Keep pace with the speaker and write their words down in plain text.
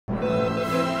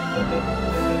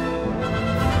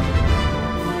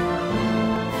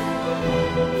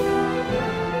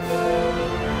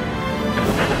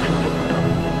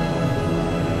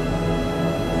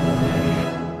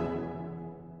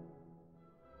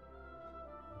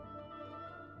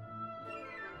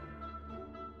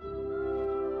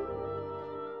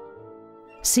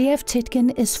C.F.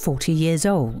 Titkin is 40 years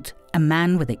old, a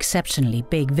man with exceptionally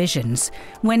big visions,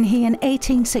 when he in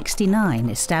 1869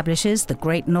 establishes the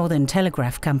Great Northern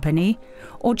Telegraph Company,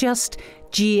 or just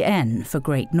GN for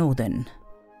Great Northern.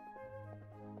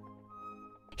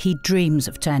 He dreams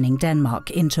of turning Denmark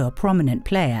into a prominent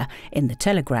player in the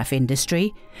telegraph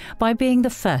industry by being the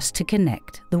first to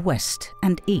connect the West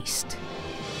and East.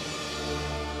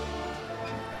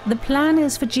 The plan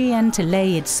is for GN to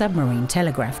lay its submarine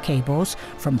telegraph cables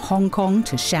from Hong Kong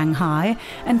to Shanghai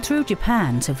and through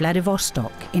Japan to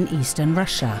Vladivostok in eastern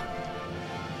Russia.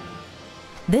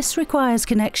 This requires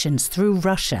connections through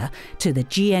Russia to the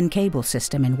GN cable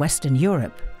system in Western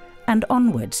Europe and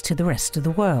onwards to the rest of the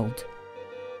world.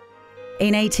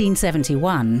 In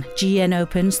 1871, GN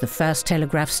opens the first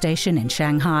telegraph station in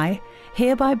Shanghai,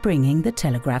 hereby bringing the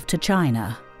telegraph to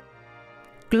China.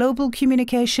 Global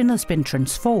communication has been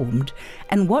transformed,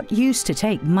 and what used to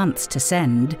take months to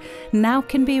send now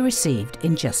can be received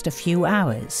in just a few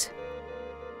hours.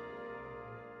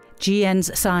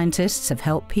 GN's scientists have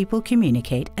helped people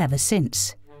communicate ever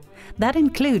since. That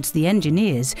includes the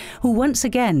engineers who once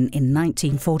again in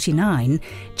 1949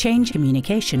 changed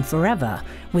communication forever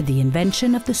with the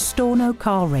invention of the Storno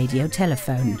car radio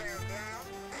telephone.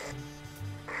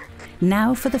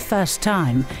 Now, for the first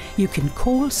time, you can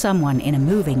call someone in a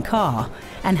moving car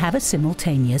and have a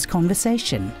simultaneous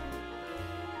conversation.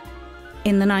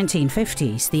 In the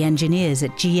 1950s, the engineers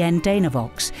at GN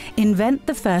Dynavox invent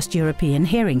the first European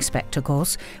hearing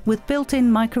spectacles with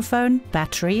built-in microphone,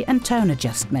 battery and tone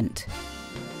adjustment.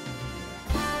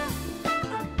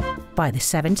 By the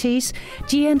 70s,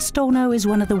 GN Storno is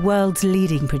one of the world's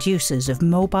leading producers of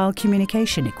mobile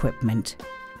communication equipment.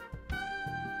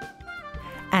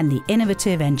 And the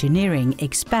innovative engineering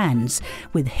expands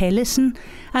with Hellisen,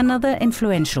 another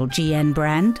influential GN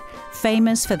brand,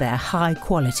 famous for their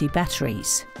high-quality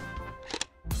batteries.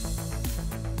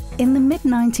 In the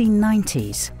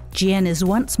mid-1990s, GN is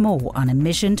once more on a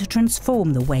mission to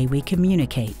transform the way we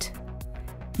communicate.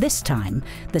 This time,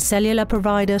 the cellular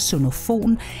provider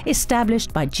Sonofon,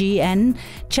 established by GN,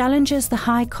 challenges the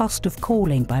high cost of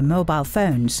calling by mobile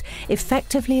phones,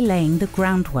 effectively laying the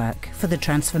groundwork for the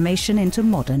transformation into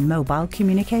modern mobile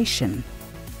communication.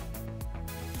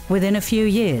 Within a few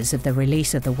years of the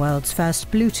release of the world's first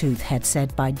Bluetooth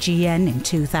headset by GN in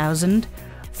 2000,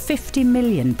 50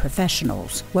 million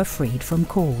professionals were freed from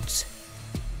cords.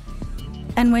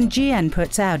 And when GN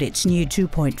puts out its new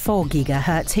 2.4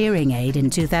 GHz hearing aid in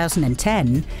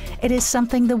 2010, it is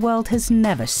something the world has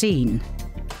never seen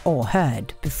or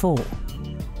heard before.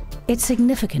 It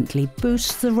significantly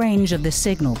boosts the range of the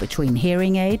signal between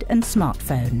hearing aid and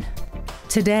smartphone.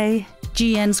 Today,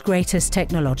 GN's greatest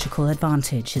technological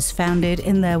advantage is founded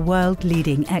in their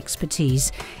world-leading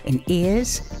expertise in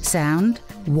ears, sound,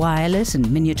 wireless and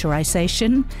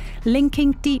miniaturization,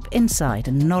 linking deep insight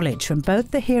and knowledge from both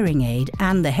the hearing aid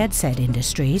and the headset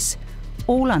industries,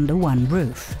 all under one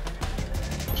roof.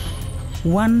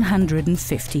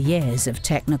 150 years of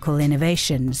technical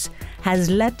innovations has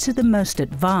led to the most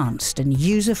advanced and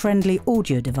user-friendly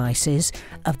audio devices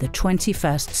of the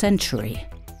 21st century.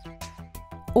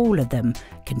 All of them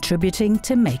contributing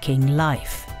to making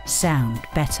life sound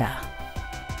better.